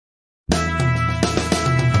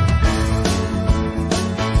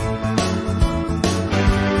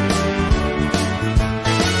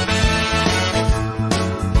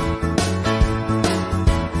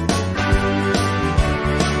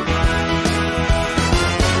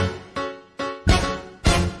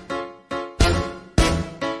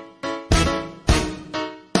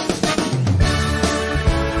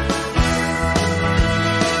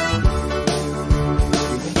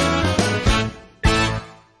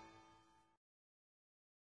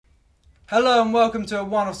Hello and welcome to a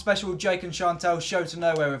one-off special Jake and Chantelle Show to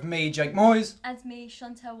Nowhere with me, Jake Moyes. And me,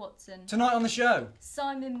 Chantelle Watson. Tonight on the show,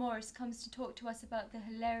 Simon Morris comes to talk to us about the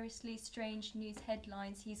hilariously strange news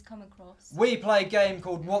headlines he's come across. we play a game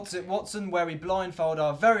called What's It Watson, where we blindfold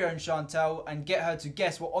our very own Chantelle and get her to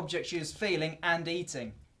guess what object she is feeling and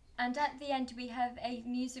eating. And at the end we have a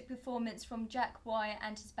music performance from Jack Wire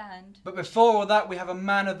and his band. But before all that, we have a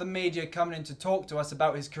man of the media coming in to talk to us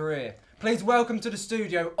about his career. Please welcome to the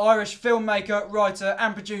studio Irish filmmaker, writer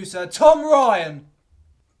and producer Tom Ryan.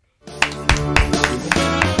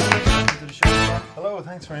 Hello,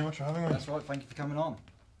 thanks very much for having me. That's right, thank you for coming on.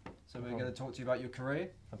 So we're going to talk to you about your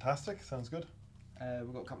career. Fantastic, sounds good.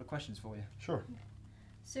 We've got a couple of questions for you. Sure.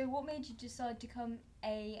 So what made you decide to become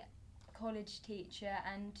a college teacher,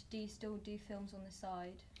 and do you still do films on the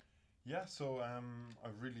side? Yeah, so I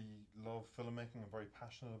really love filmmaking. I'm very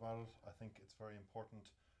passionate about it. I think it's very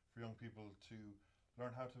important for young people to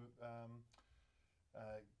learn how to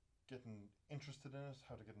get interested in it,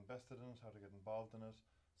 how to get invested in it, how to get involved in it.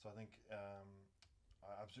 So I think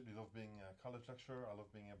I absolutely love being a college lecturer. I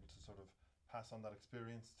love being able to sort of pass on that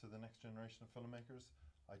experience to the next generation of filmmakers.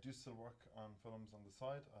 I do still work on films on the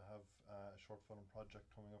side. I have a short film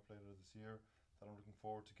project coming up later this year that I'm looking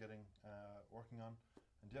forward to getting working on.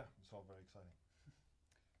 And yeah, it's all very exciting.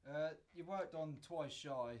 You worked on Twice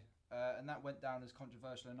Shy, and that went down as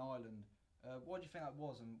controversial in Ireland. Why do you think that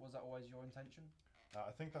was, and was that always your intention?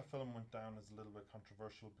 I think that film went down as a little bit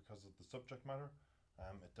controversial because of the subject matter.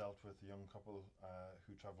 It dealt with a young couple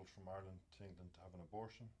who travelled from Ireland to England to have an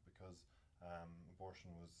abortion because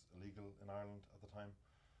abortion was illegal in Ireland at the time.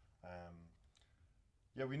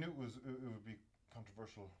 Yeah, we knew it would be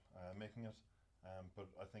controversial making it, but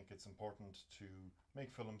I think it's important to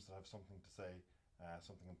make films that have something to say,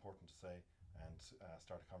 something important to say, and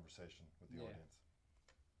start a conversation with the audience.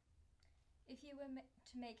 If you were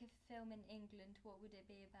to make a film in England, what would it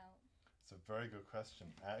be about? It's a very good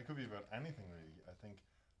question. It could be about anything really. I think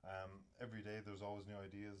every day there's always new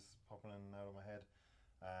ideas popping in and out of my head.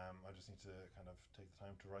 I just need to kind of take the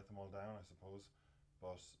time to write them all down, I suppose.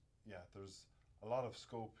 But yeah, there's a lot of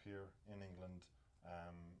scope here in England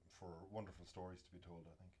for wonderful stories to be told,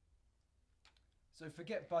 I think. So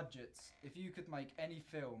forget budgets. If you could make any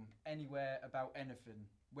film anywhere about anything,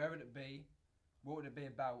 where would it be? What would it be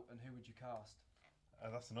about, and who would you cast?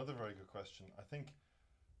 That's another very good question. I think,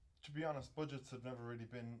 to be honest, budgets have never really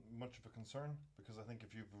been much of a concern, because I think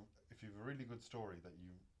if you've a really good story that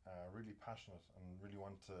you are really passionate and really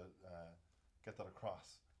want to get that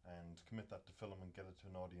across and commit that to film and get it to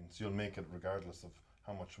an audience, you'll make it regardless of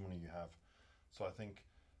how much money you have. So I think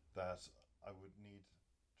that I would need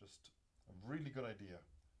just a really good idea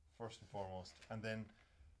first and foremost, and then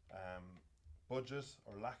budget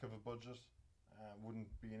or lack of a budget wouldn't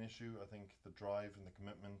be an issue. I think the drive and the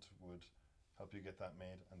commitment would help you get that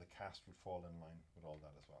made, and the cast would fall in line with all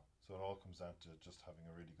that as well. So it all comes down to just having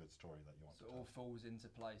a really good story that you want to tell. So it all falls into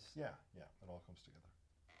place. Yeah, it all comes together.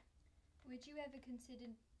 Would you ever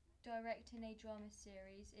consider directing a drama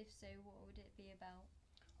series? If so, what would it be about?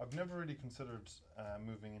 I've never really considered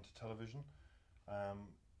moving into television.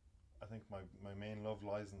 I think my main love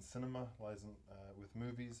lies in cinema, lies in, with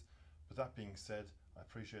movies. But that being said, I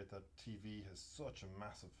appreciate that TV has such a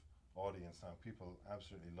massive audience now. People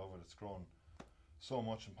absolutely love it. It's grown so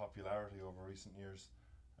much in popularity over recent years.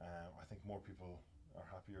 I think more people are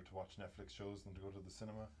happier to watch Netflix shows than to go to the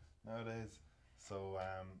cinema nowadays. So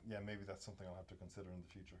yeah, maybe that's something I'll have to consider in the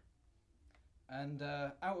future. And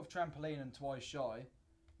out of Trampoline and Twice Shy,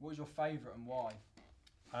 what was your favourite and why?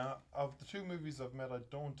 Of the two movies I've made, I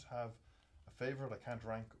don't have a favourite. I can't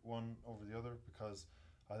rank one over the other because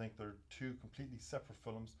I think they're two completely separate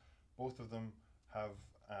films. Both of them have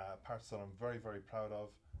parts that I'm very, very proud of,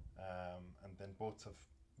 and then both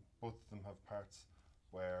of them have parts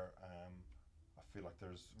where I feel like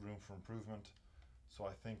there's room for improvement. So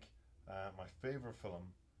I think my favourite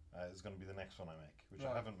film is going to be the next one I make, which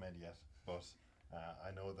I haven't made yet, but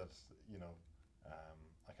I know that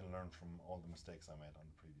I can learn from all the mistakes I made on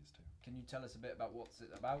the previous two. Can you tell us a bit about what's it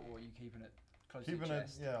about, or are you keeping it close to your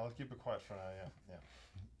chest? Yeah, I'll keep it quiet for now. Yeah.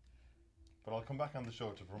 But I'll come back on the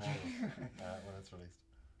show to promote it when it's released.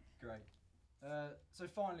 Great. So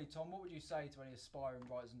finally, Tom, what would you say to any aspiring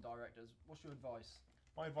writers and directors? What's your advice?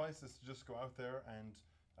 My advice is to just go out there and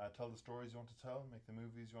tell the stories you want to tell, make the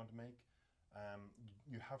movies you want to make.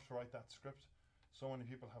 You have to write that script. So many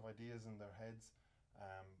people have ideas in their heads,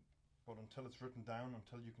 but until it's written down,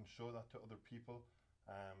 until you can show that to other people,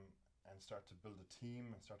 and start to build a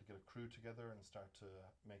team and start to get a crew together and start to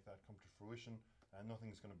make that come to fruition,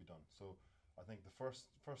 nothing's going to be done. So I think the first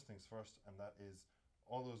things first, and that is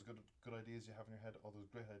all those good ideas you have in your head, all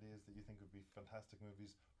those great ideas that you think would be fantastic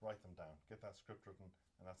movies, write them down. Get that script written,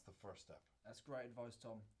 and that's the first step. That's great advice,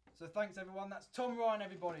 Tom. So thanks everyone. That's Tom Ryan,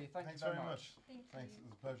 everybody. Thanks very much. Thanks. It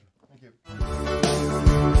was a pleasure. Thank you.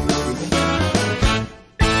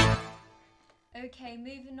 Okay,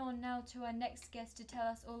 moving on now to our next guest to tell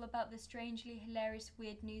us all about the strangely hilarious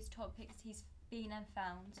weird news topics he's been and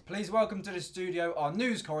found. Please welcome to the studio our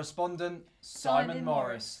news correspondent, Simon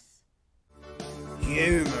Morris.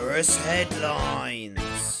 Humorous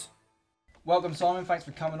headlines. Welcome, Simon. Thanks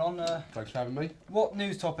for coming on. Thanks for having me. What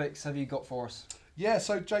news topics have you got for us? Yeah,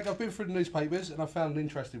 so Jake, I've been through the newspapers and I found an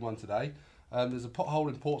interesting one today. There's a pothole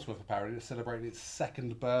in Portsmouth apparently that's celebrating its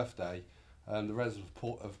 2nd birthday. The residents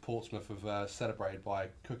of Portsmouth have celebrated by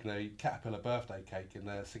cooking a caterpillar birthday cake and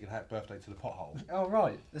singing happy birthday to the pothole. Oh,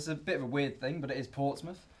 right. It's a bit of a weird thing, but it is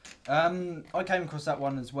Portsmouth. I came across that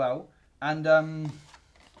one as well. And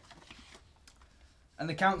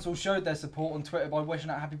the council showed their support on Twitter by wishing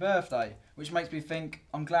out happy birthday, which makes me think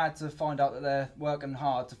I'm glad to find out that they're working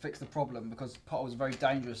hard to fix the problem because potholes are very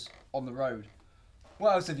dangerous on the road.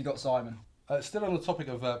 What else have you got, Simon? Still on the topic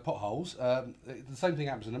of potholes, the same thing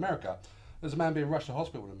happens in America. There's a man being rushed to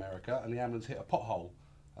hospital in America and the ambulance hit a pothole.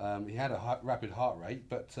 He had a rapid heart rate,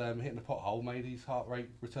 but hitting the pothole made his heart rate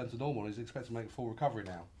return to normal and he's expected to make a full recovery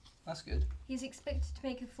now. That's good. He's expected to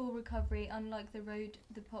make a full recovery, unlike the road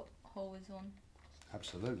the pothole is on.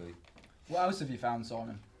 Absolutely. What else have you found,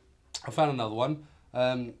 Simon? I found another one.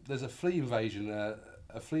 There's a flea invasion.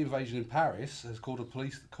 A flea invasion in Paris has caused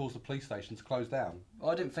the police station to close down.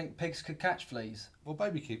 I didn't think pigs could catch fleas. Well,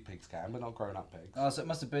 baby pigs can, but not grown-up pigs. Oh, so it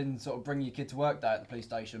must have been sort of bringing your kid to work day at the police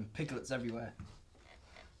station. Piglets everywhere.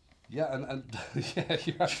 Yeah, and yeah,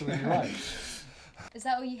 you're absolutely right. Is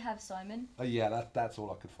that all you have, Simon? Yeah, that's all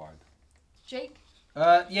I could find. Jake?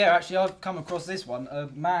 Yeah, actually, I've come across this one. A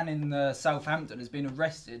man in Southampton has been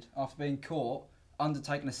arrested after being caught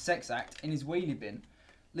undertaking a sex act in his wheelie bin,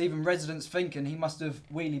 leaving residents thinking he must have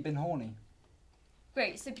wheelie bin horny.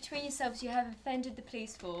 Great, so between yourselves you have offended the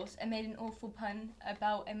police force and made an awful pun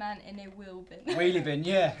about a man in a wheel bin. Wheelie bin,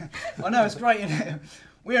 yeah. I know, it's great, isn't it?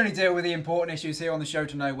 We only deal with the important issues here on the show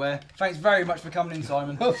to nowhere. Thanks very much for coming in,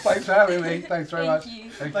 Simon. Thanks for having me. Thanks very much. Thank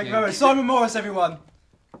you. Thank you very much. Simon Morris, everyone.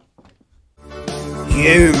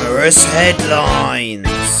 Humorous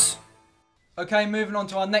headlines. Okay, moving on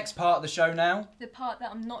to our next part of the show now. The part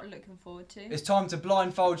that I'm not looking forward to. It's time to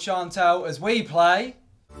blindfold Chantelle as we play...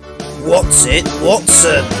 What's it,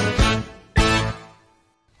 Watson?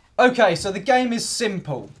 Okay, so the game is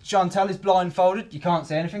simple. Chantelle is blindfolded. You can't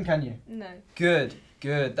see anything, can you? No. Good,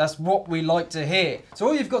 good. That's what we like to hear. So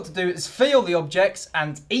all you've got to do is feel the objects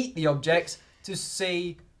and eat the objects to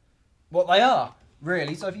see what they are,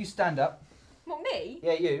 really. So if you stand up. What, me?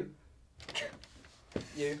 Yeah, you.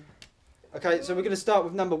 You. Okay, so we're going to start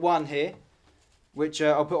with number 1 here, which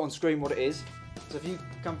I'll put on screen what it is. So if you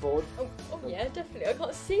come forward. Oh yeah, definitely. I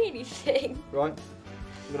can't see anything. Right.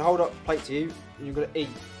 I'm going to hold up a plate to you and you're going to eat.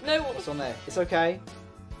 No, what's on there? It's okay.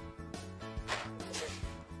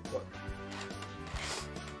 What?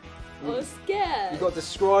 I'm scared. You've got to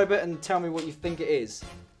describe it and tell me what you think it is.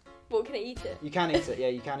 What, can I eat it? You can eat it, yeah,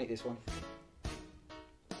 you can eat this one.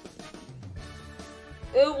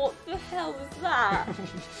 Oh, what the hell is that?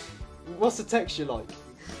 What's the texture like?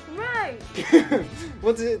 Right.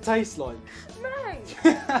 What does it taste like? Right.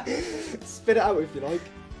 Spit it out if you like.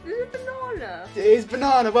 Is it banana? It is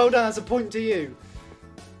banana, well done, that's a point to you.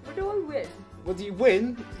 What do I win? Well, do you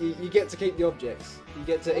win? You get to keep the objects. You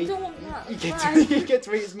get to eat. I don't want that. You get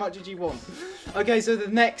to eat as much as you want. Okay, so the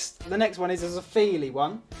next one is a feely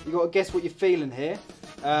one. You got to guess what you're feeling here.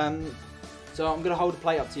 So I'm gonna hold a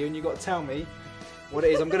plate up to you, and you got to tell me what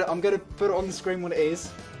it is. I'm gonna put it on the screen what it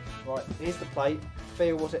is. Right, here's the plate.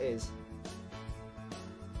 Feel what it is.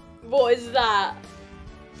 What is that?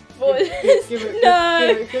 Give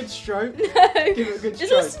it a good stroke. No. Give it a good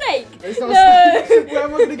stroke. It's a snake. It's not no. a snake. Where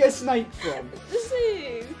am I going to get a snake from? The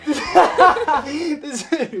zoo. The zoo.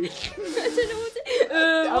 I don't know what to...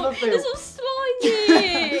 Have a feel. It's all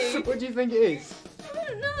slimy. What do you think it is? I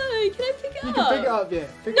don't know. Can I pick it up? You can pick it up, yeah.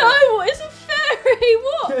 Pick no, it up. it's a fairy.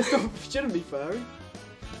 What? It shouldn't be furry.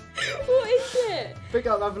 What is it? Pick it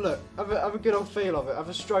up, have a look. Have a good old feel of it. Have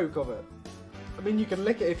a stroke of it. I mean, you can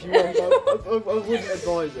lick it if you want, but I wouldn't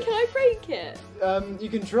advise it. Can I break it? You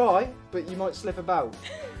can try, but you might slip about.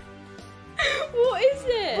 What is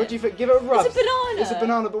it? What do you think? Give it a rub. It's a banana. It's a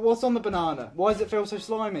banana, but what's on the banana? Why does it feel so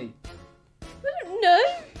slimy? I don't know.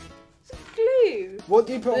 It's a glue. What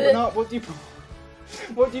do you put on banana? What do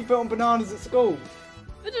you put on bananas at school?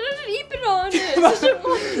 I don't eat bananas. I don't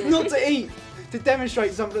like it. Not to eat. To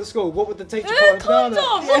demonstrate something at school. What would the teacher put on a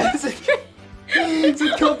Condom. banana? Yes. It's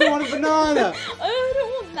a copper on a banana. I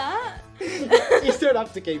don't want that. You still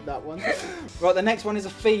have to keep that one. Right, the next one is a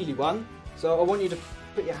feely one. So I want you to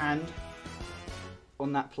put your hand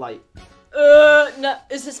on that plate. No,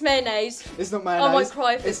 is this mayonnaise? It's not mayonnaise. I might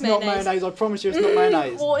cry if it's not mayonnaise. mayonnaise. I promise you, it's not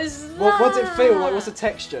mayonnaise. What is that? What does it feel like? What's the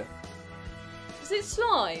texture? Is it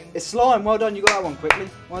slime? It's slime. Well done. You got that one quickly.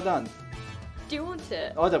 Well done. Do you want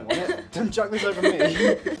it? I don't want it. Don't chuck this over me.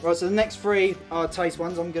 Right. So the next three are taste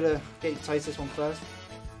ones. I'm gonna get you to taste this one first.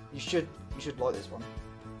 You should like this one.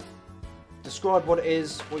 Describe what it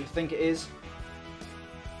is. What you think it is.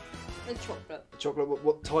 The chocolate. Chocolate.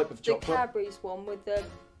 What type of chocolate? The Cadbury's one with the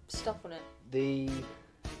stuff on it. The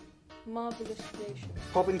Marvellous creation.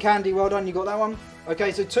 popping candy. Well done. You got that one.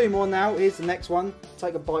 Okay. So two more now. Here's the next one.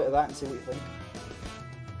 Take a bite of that and see what you think.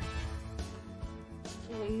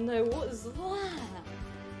 Oh no, what is that?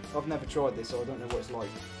 I've never tried this, so I don't know what it's like.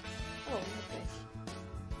 Oh, okay.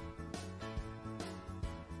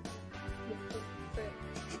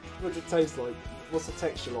 What does it taste like? What's the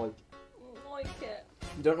texture like? I don't like it.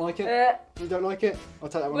 You don't like it? You don't like it? I'll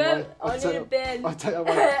take that one away. I need a bin. I'll take that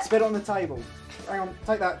one. Spit it on the table. Hang on,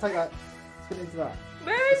 take that. Spit it into that.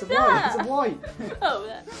 Where is It's a white. that? It's a white. Oh,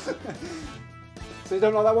 there. So you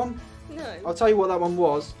don't like that one? No. I'll tell you what that one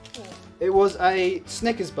was. What? It was a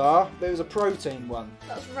Snickers bar, but it was a protein one.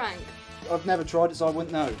 That's rank. I've never tried it, so I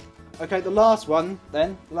wouldn't know. Okay, the last one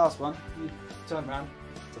then. The last one. You turn around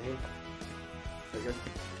to here. There you go.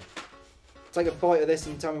 Take a bite of this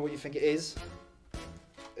and tell me what you think it is.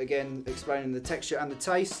 Again, explaining the texture and the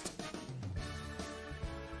taste.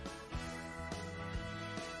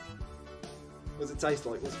 What does it taste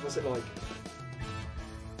like? What's it like?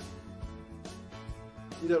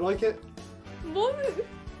 You don't like it? What? It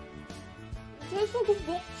tastes like a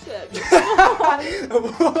what's it?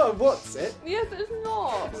 What's it? Yeah, but it's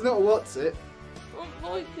not. It's not a what's it. I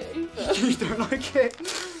don't like it either. You don't like it?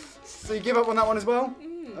 So you give up on that one as well?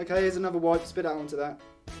 Mm. Okay, here's another wipe. Spit out onto that.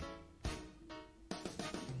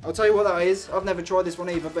 I'll tell you what that is. I've never tried this one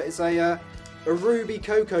either, but it's a Ruby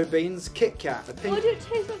Cocoa Beans Kit Kat. A pink, Why do it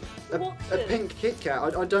taste like what's a it? pink Kit Kat.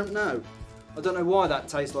 I don't know. I don't know why that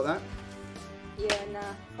tastes like that. Yeah,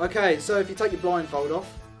 nah. Okay, so if you take your blindfold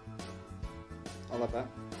off. I love that.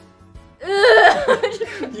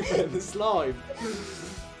 You put in the slime.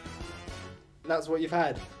 That's what you've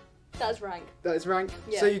had. That's rank. That is rank.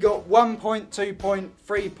 Yeah. So you got 1 point, 2 point,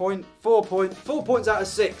 3 point, 4 point, 4 points out of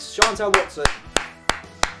 6. Chantelle Watson.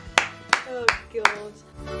 Oh god.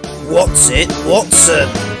 What's it, Watson?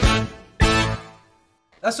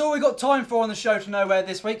 That's all we got time for on the show to Nowhere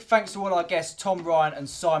this week. Thanks to all our guests, Tom Ryan and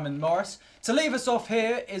Simon Morris. To leave us off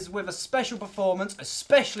here is with a special performance,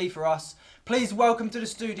 especially for us. Please welcome to the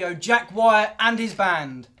studio Jack Wyatt and his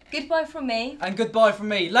band. Goodbye from me. And goodbye from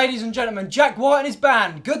me. Ladies and gentlemen, Jack Wyatt and his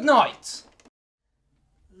band. Good night.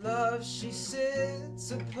 Love, she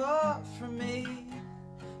sits apart from me,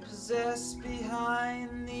 possessed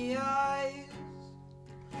behind the eyes.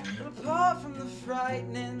 But apart from the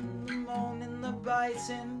frightening, the moaning, the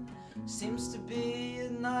biting, seems to be a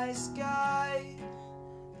nice guy.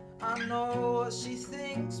 I know what she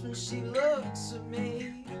thinks when she looks at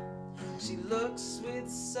me. She looks with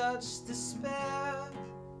such despair.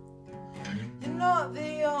 You're not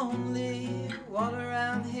the only one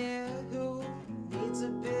around here who needs a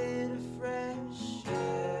bit of fresh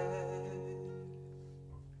air.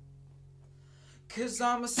 'Cause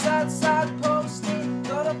I'm a sad posting,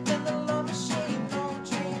 got up in the love machine, no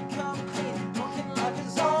dream come clean, walking like a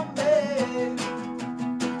zombie,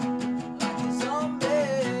 like a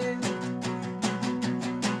zombie.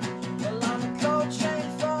 Well, I'm a cold train,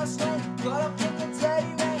 fast lane, got up in the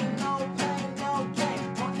dirty rain, no pain, no gain,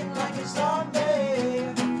 walking like a zombie,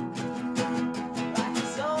 like a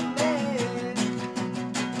zombie.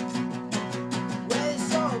 Well, it's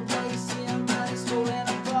so crazy, I'm nice, falling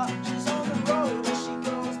apart, she's on the road, where she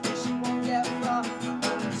goes, but she won't get far.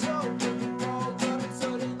 So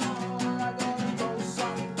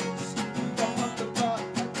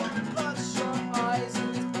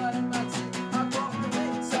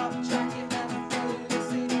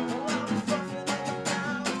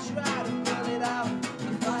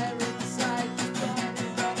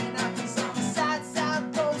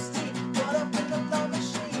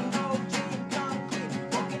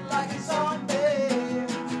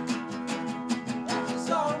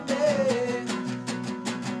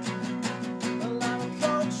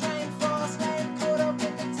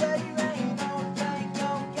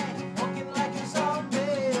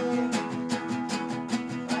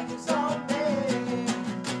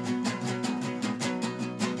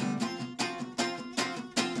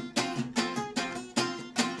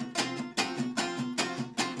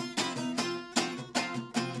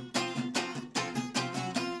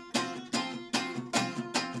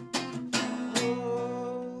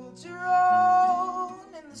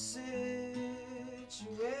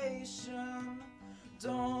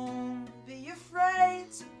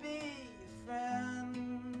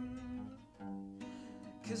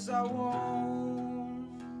 'cause I won't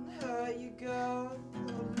hurt you, girl,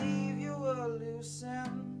 or leave you a loose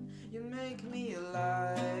end. You make me